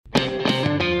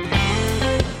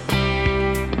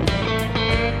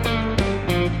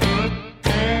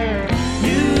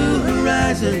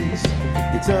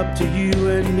it's up to you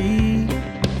and me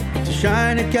to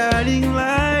shine a guiding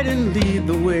light and lead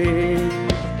the way.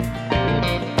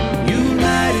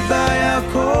 United by our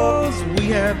cause, we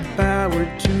have the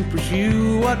power to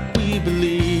pursue what we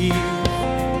believe.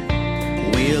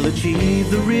 We'll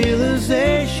achieve the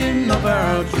realization of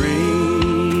our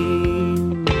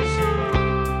dreams.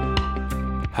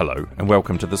 Hello, and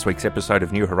welcome to this week's episode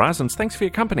of New Horizons. Thanks for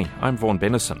your company. I'm Vaughan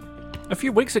Bennison. A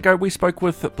few weeks ago, we spoke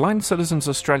with Blind Citizens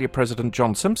Australia President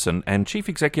John Simpson and Chief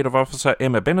Executive Officer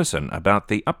Emma Bennison about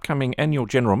the upcoming annual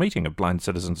general meeting of Blind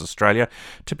Citizens Australia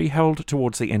to be held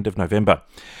towards the end of November.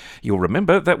 You'll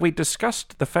remember that we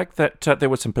discussed the fact that there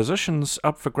were some positions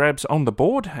up for grabs on the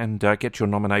board, and get your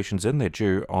nominations in. They're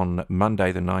due on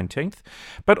Monday the 19th,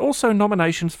 but also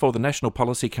nominations for the National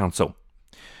Policy Council.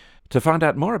 To find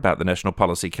out more about the National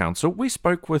Policy Council, we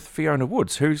spoke with Fiona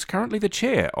Woods, who's currently the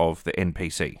chair of the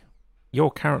NPC. You're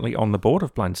currently on the board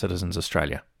of Blind Citizens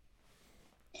Australia.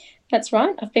 That's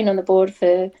right. I've been on the board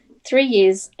for 3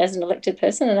 years as an elected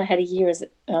person, and I had a year as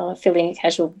filling a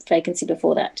casual vacancy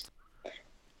before that.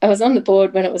 I was on the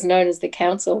board when it was known as the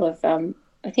Council of,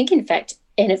 I think, in fact,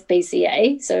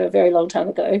 NFBCA, so a very long time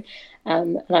ago.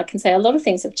 And I can say a lot of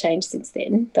things have changed since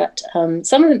then, but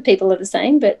some of the people are the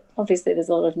same, but obviously there's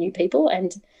a lot of new people,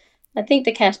 and I think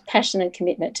the passion and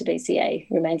commitment to BCA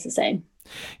remains the same.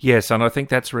 Yes, and I think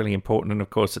that's really important. And of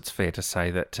course, it's fair to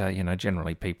say that,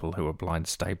 generally people who are blind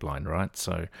stay blind, right?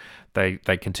 So they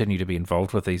continue to be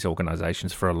involved with these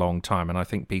organisations for a long time. And I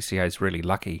think BCA is really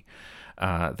lucky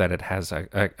that it has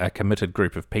a committed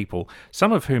group of people,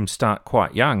 some of whom start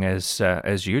quite young,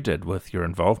 as you did with your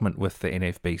involvement with the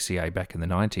NFBCA back in the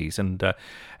 90s,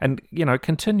 and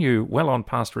continue well on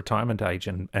past retirement age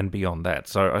and beyond that.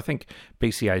 So I think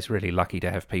BCA is really lucky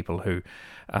to have people who,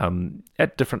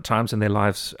 at different times in their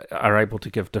lives, are able to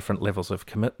give different levels of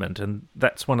commitment, and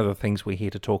that's one of the things we're here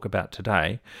to talk about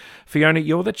today. Fiona,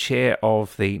 you're the chair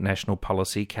of the National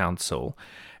Policy Council.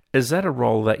 Is that a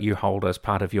role that you hold as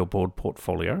part of your board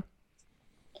portfolio?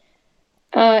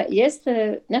 Yes,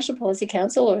 the National Policy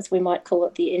Council, or as we might call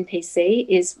it, the NPC,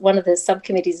 is one of the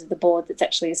subcommittees of the board that's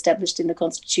actually established in the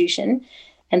Constitution.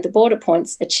 And the board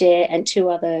appoints a chair and two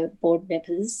other board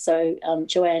members. So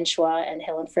Joanne Schwa and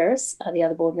Helen Ferris are the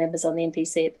other board members on the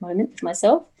NPC at the moment, with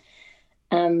myself.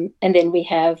 And then we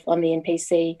have on the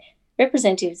NPC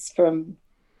representatives from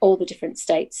all the different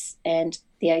states and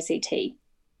the ACT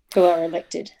who are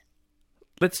elected.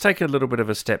 Let's take a little bit of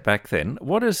a step back then.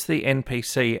 What is the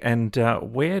NPC and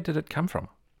where did it come from?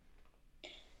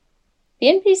 The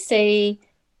NPC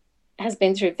has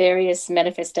been through various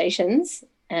manifestations,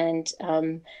 and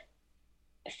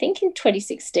I think in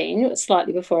 2016, it was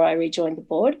slightly before I rejoined the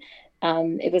board,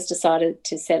 it was decided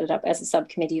to set it up as a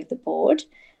subcommittee of the board,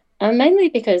 mainly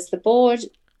because the board,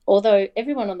 although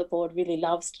everyone on the board really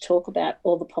loves to talk about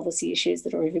all the policy issues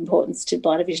that are of importance to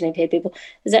blind and vision impaired people,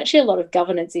 there's actually a lot of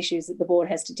governance issues that the board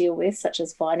has to deal with, such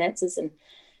as finances and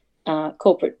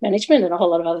corporate management and a whole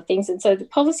lot of other things. And so the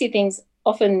policy things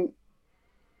often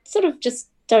sort of just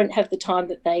don't have the time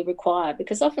that they require,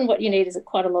 because often what you need is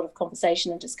quite a lot of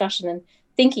conversation and discussion and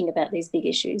thinking about these big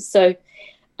issues. So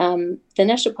the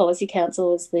National Policy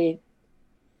Council is the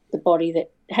body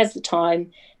that has the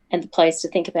time and the place to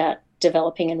think about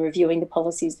developing and reviewing the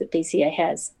policies that BCA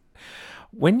has.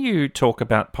 When you talk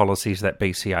about policies that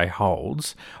BCA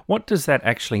holds, what does that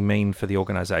actually mean for the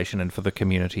organisation and for the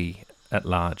community at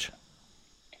large?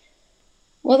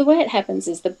 Well, the way it happens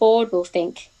is the board will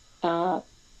think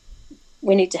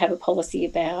we need to have a policy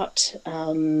about,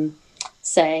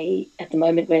 say, at the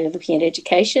moment we're looking at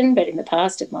education, but in the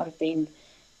past it might have been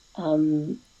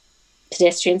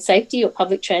pedestrian safety or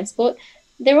public transport.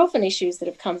 There are often issues that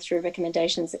have come through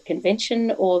recommendations at convention,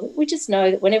 or that we just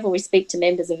know that whenever we speak to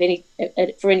members of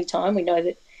for any time, we know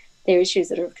that there are issues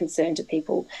that are of concern to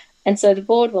people. And so the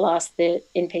board will ask the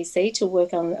NPC to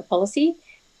work on a policy,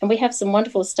 and we have some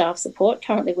wonderful staff support.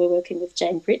 Currently we're working with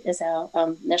Jane Britt as our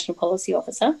National Policy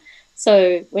Officer.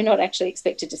 So we're not actually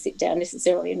expected to sit down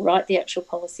necessarily and write the actual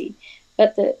policy,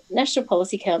 but the National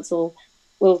Policy Council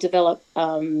will develop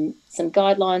some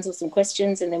guidelines or some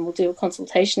questions, and then we'll do a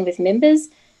consultation with members.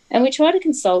 And we try to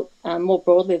consult more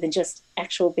broadly than just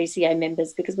actual BCA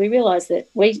members, because we realise that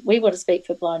we want to speak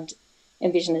for blind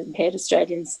and vision impaired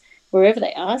Australians wherever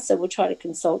they are. So we'll try to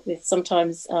consult with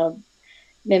sometimes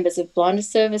members of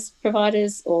blindness service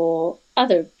providers or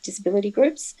other disability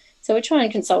groups. So we try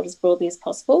and consult as broadly as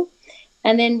possible.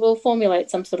 And then we'll formulate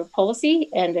some sort of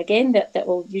policy. And again, that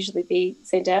will usually be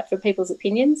sent out for people's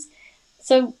opinions.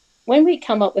 So when we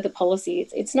come up with a policy,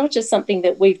 it's not just something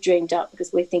that we've dreamed up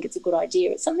because we think it's a good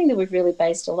idea. It's something that we've really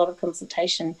based a lot of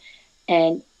consultation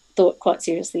and thought quite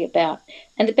seriously about.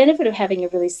 And the benefit of having a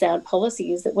really sound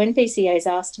policy is that when BCA is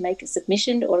asked to make a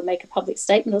submission or to make a public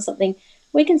statement or something,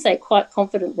 we can say quite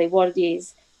confidently what it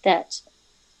is that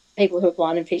people who are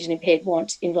blind and vision impaired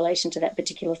want in relation to that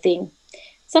particular thing.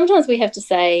 Sometimes we have to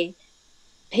say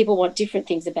people want different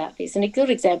things about this. And a good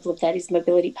example of that is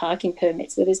mobility parking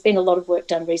permits, where there's been a lot of work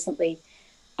done recently.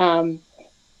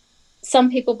 Some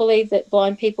people believe that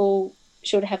blind people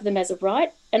should have them as a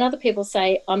right, and other people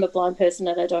say, I'm a blind person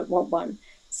and I don't want one.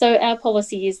 So our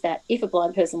policy is that if a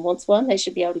blind person wants one, they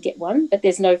should be able to get one, but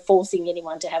there's no forcing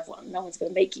anyone to have one. No one's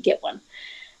going to make you get one.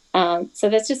 So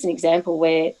that's just an example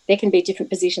where there can be different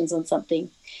positions on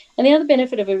something. And the other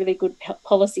benefit of a really good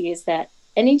policy is that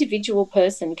an individual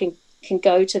person can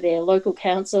go to their local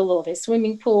council or their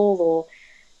swimming pool or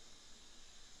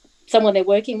someone they're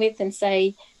working with and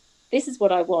say, this is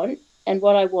what I want, and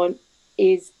what I want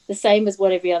is the same as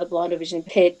what every other blind or vision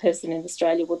impaired person in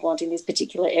Australia would want in this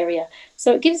particular area.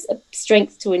 So it gives a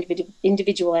strength to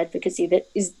individual advocacy that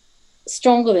is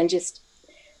stronger than just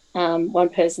one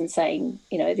person saying,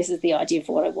 this is the idea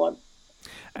for what I want.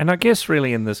 And I guess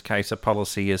really in this case, a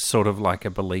policy is sort of like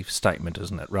a belief statement,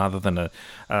 isn't it? Rather than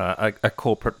a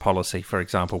corporate policy, for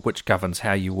example, which governs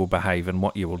how you will behave and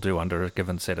what you will do under a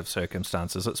given set of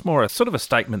circumstances. It's more a sort of a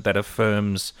statement that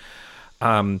affirms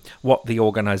what the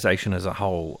organisation as a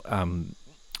whole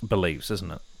believes,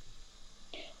 isn't it?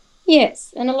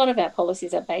 Yes, and a lot of our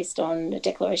policies are based on the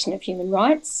Declaration of Human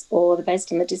Rights, or they're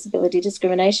based on the Disability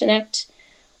Discrimination Act.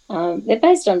 They're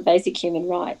based on basic human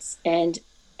rights and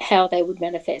how they would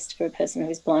manifest for a person who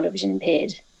is blind or vision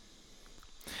impaired.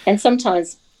 And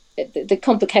sometimes the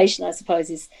complication, I suppose,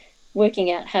 is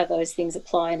working out how those things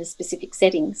apply in a specific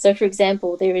setting. So, for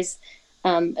example, there is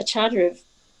a Charter of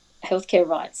Healthcare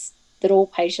Rights that all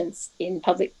patients in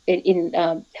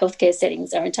healthcare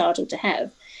settings are entitled to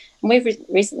have. And we've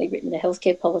recently written a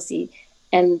healthcare policy,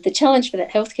 and the challenge for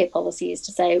that healthcare policy is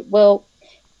to say, well,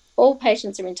 all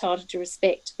patients are entitled to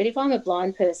respect, but if I'm a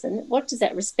blind person, what does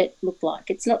that respect look like?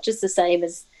 It's not just the same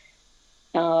as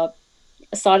a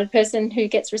sighted person who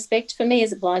gets respect. For me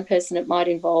as a blind person, it might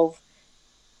involve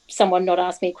someone not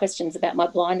asking me questions about my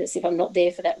blindness if I'm not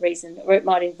there for that reason, or it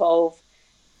might involve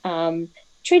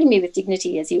treating me with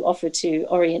dignity as you offer to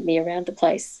orient me around the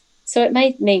place. So it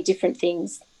may mean different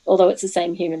things, although it's the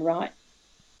same human right.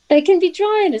 They can be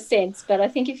dry in a sense, but I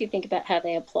think if you think about how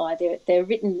they apply, they're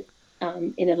written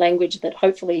in a language that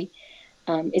hopefully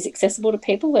is accessible to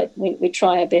people. We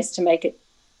try our best to make it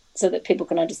so that people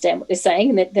can understand what they're saying,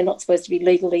 and that they're not supposed to be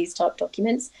legalese type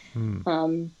documents.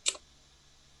 I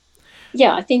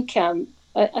think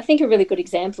a really good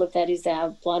example of that is our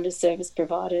blindness service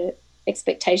provider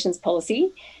expectations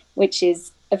policy, which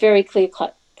is a very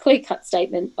clear-cut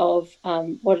statement of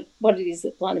what it is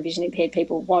that blind and vision impaired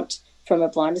people want from a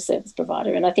blindness service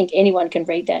provider. And I think anyone can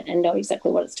read that and know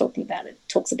exactly what it's talking about. It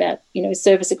talks about,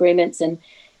 service agreements and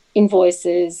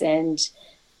invoices and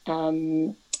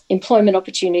employment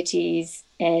opportunities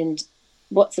and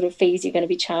what sort of fees you're going to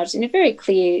be charged in a very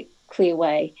clear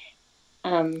way.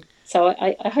 So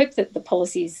I hope that the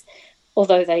policies,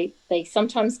 although they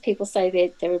sometimes people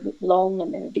say they're a bit long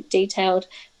and they're a bit detailed,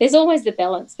 there's always the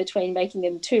balance between making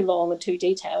them too long and too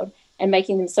detailed and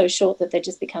making them so short that they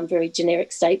just become very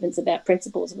generic statements about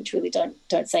principles which really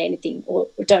don't say anything or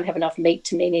don't have enough meat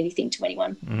to mean anything to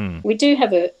anyone. We do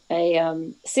have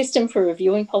a system for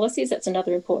reviewing policies. That's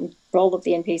another important role of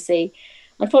the NPC.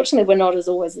 Unfortunately, we're not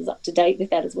always as up to date with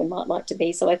that as we might like to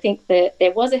be. So I think that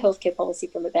there was a healthcare policy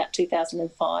from about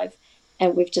 2005,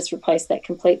 and we've just replaced that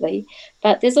completely.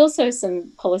 But there's also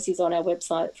some policies on our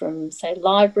website from, say,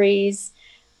 libraries.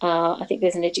 I think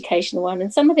there's an educational one,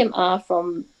 and some of them are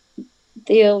from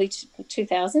the early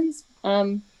 2000s.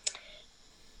 And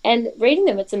reading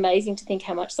them, it's amazing to think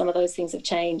how much some of those things have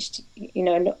changed,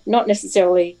 not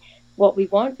necessarily what we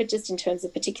want, but just in terms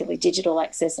of particularly digital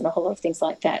access and a whole lot of things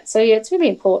like that. So, yeah, it's really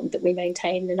important that we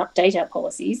maintain and update our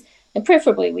policies, and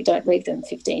preferably we don't leave them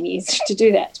 15 years to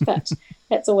do that. But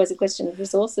that's always a question of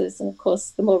resources. And, of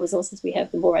course, the more resources we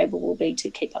have, the more able we'll be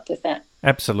to keep up with that.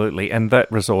 Absolutely. And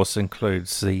that resource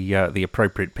includes the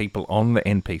appropriate people on the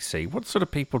NPC. What sort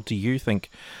of people do you think,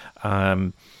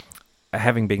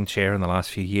 having been chair in the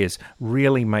last few years,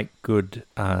 really make good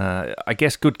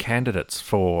candidates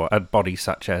for a body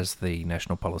such as the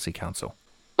National Policy Council?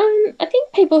 I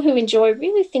think people who enjoy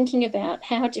really thinking about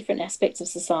how different aspects of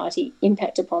society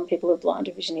impact upon people who are blind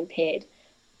or vision impaired.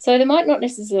 So there might not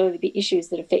necessarily be issues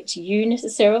that affect you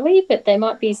necessarily, but they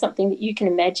might be something that you can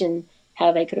imagine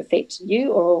how they could affect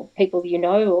you or people you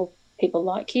know or people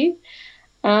like you.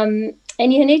 And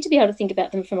you need to be able to think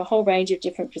about them from a whole range of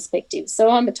different perspectives.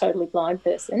 So I'm a totally blind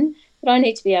person, but I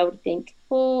need to be able to think,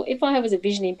 well, if I was a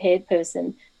vision impaired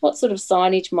person, what sort of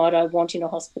signage might I want in a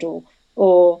hospital,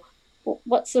 or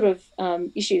what sort of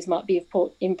issues might be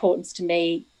of importance to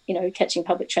me, catching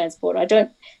public transport. I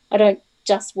don't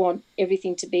just want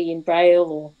everything to be in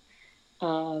Braille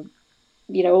or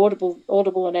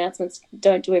audible announcements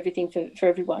don't do everything for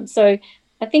everyone. So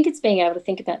I think it's being able to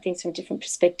think about things from different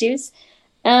perspectives.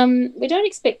 We don't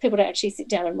expect people to actually sit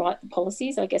down and write the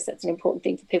policies. I guess that's an important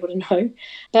thing for people to know.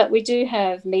 But we do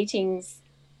have meetings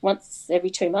once every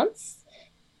 2 months.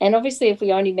 And obviously, if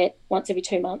we only met once every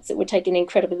 2 months, it would take an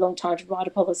incredibly long time to write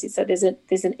a policy. So there's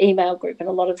an email group, and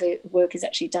a lot of the work is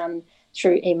actually done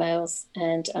through emails.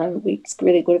 And it's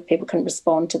really good if people can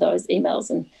respond to those emails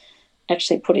and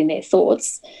actually put in their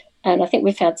thoughts. And I think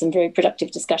we've had some very productive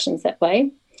discussions that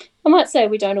way. I might say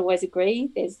we don't always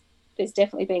agree. There's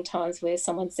definitely been times where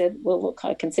someone said, well, look,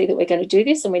 I can see that we're going to do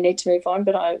this and we need to move on,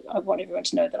 but I want everyone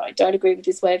to know that I don't agree with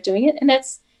this way of doing it. And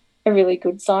that's a really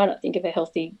good sign, I think, of a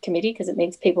healthy committee, because it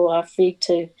means people are free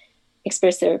to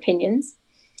express their opinions.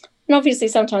 And obviously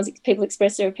sometimes people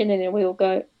express their opinion and we all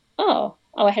go, oh,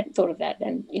 I hadn't thought of that.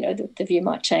 And, the view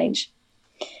might change.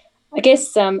 I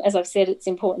guess, as I've said, it's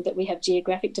important that we have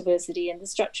geographic diversity, and the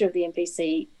structure of the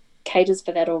NPC caters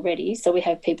for that already. So we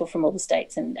have people from all the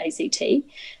states and ACT.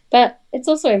 But it's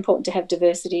also important to have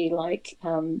diversity, like,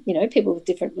 people with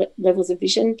different levels of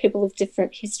vision, people with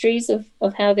different histories of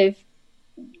how they've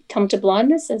come to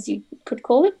blindness, as you could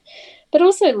call it, but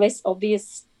also less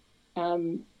obvious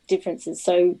differences.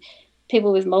 So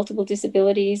people with multiple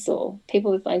disabilities, or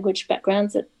people with language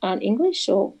backgrounds that aren't English,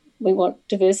 or we want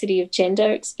diversity of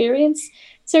gender experience.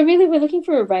 So really we're looking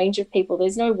for a range of people.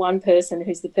 There's no one person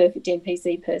who's the perfect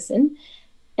NPC person.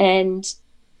 And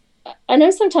I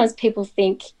know sometimes people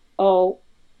think, oh,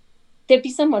 there'd be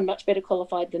someone much better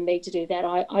qualified than me to do that.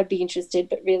 I'd be interested,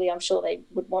 but really I'm sure they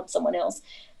would want someone else.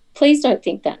 Please don't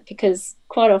think that, because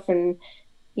quite often,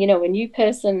 a new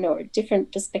person or a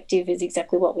different perspective is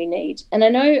exactly what we need. And I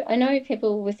know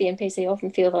people with the NPC often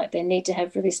feel like they need to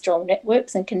have really strong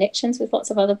networks and connections with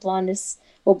lots of other blindness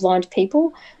or blind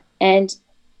people. And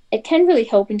it can really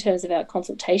help in terms of our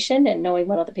consultation and knowing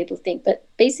what other people think. But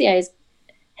BCA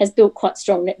has built quite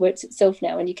strong networks itself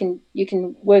now, and you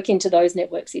can work into those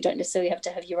networks. You don't necessarily have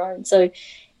to have your own. So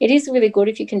it is really good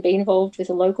if you can be involved with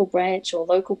a local branch or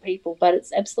local people, but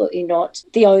it's absolutely not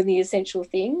the only essential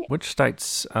thing. Which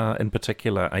states in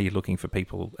particular are you looking for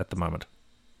people at the moment?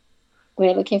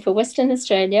 We're looking for Western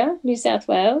Australia, New South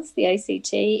Wales, the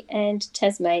ACT, and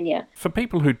Tasmania. For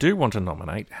people who do want to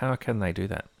nominate, how can they do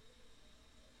that?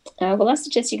 Well, I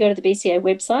suggest you go to the BCA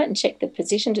website and check the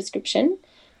position description.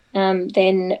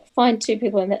 Then find 2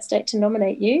 people in that state to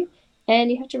nominate you.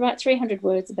 And you have to write 300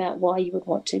 words about why you would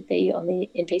want to be on the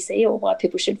NPC, or why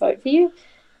people should vote for you,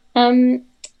 and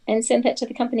send that to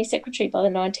the company secretary by the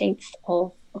 19th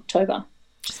of October.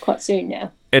 It's quite soon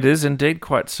now. It is indeed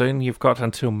quite soon. You've got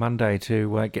until Monday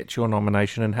to get your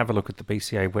nomination, and have a look at the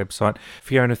BCA website.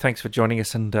 Fiona, thanks for joining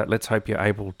us, and let's hope you're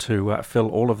able to fill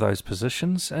all of those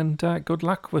positions, and good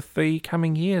luck with the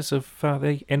coming years of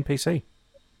the NPC.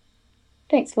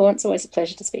 Thanks, Vaughan. It's always a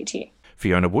pleasure to speak to you.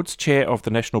 Fiona Woods, Chair of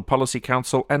the National Policy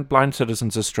Council and Blind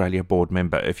Citizens Australia Board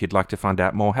Member. If you'd like to find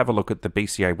out more, have a look at the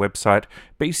BCA website,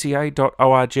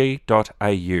 bca.org.au,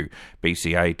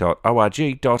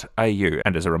 bca.org.au.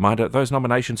 And as a reminder, those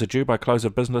nominations are due by close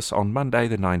of business on Monday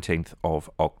the 19th of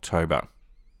October.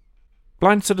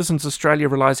 Blind Citizens Australia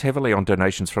relies heavily on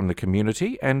donations from the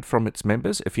community and from its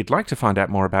members. If you'd like to find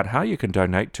out more about how you can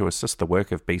donate to assist the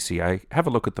work of BCA, have a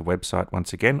look at the website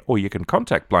once again, or you can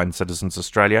contact Blind Citizens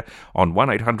Australia on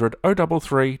 1800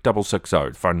 033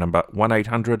 660, phone number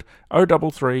 1800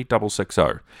 033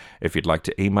 660. If you'd like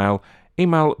to email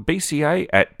bca@bca.org.au,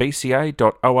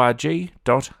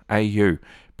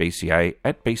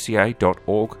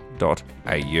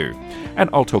 bca@bca.org.au. And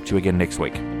I'll talk to you again next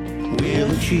week.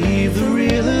 We'll achieve the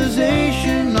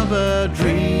realization of our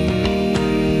dreams,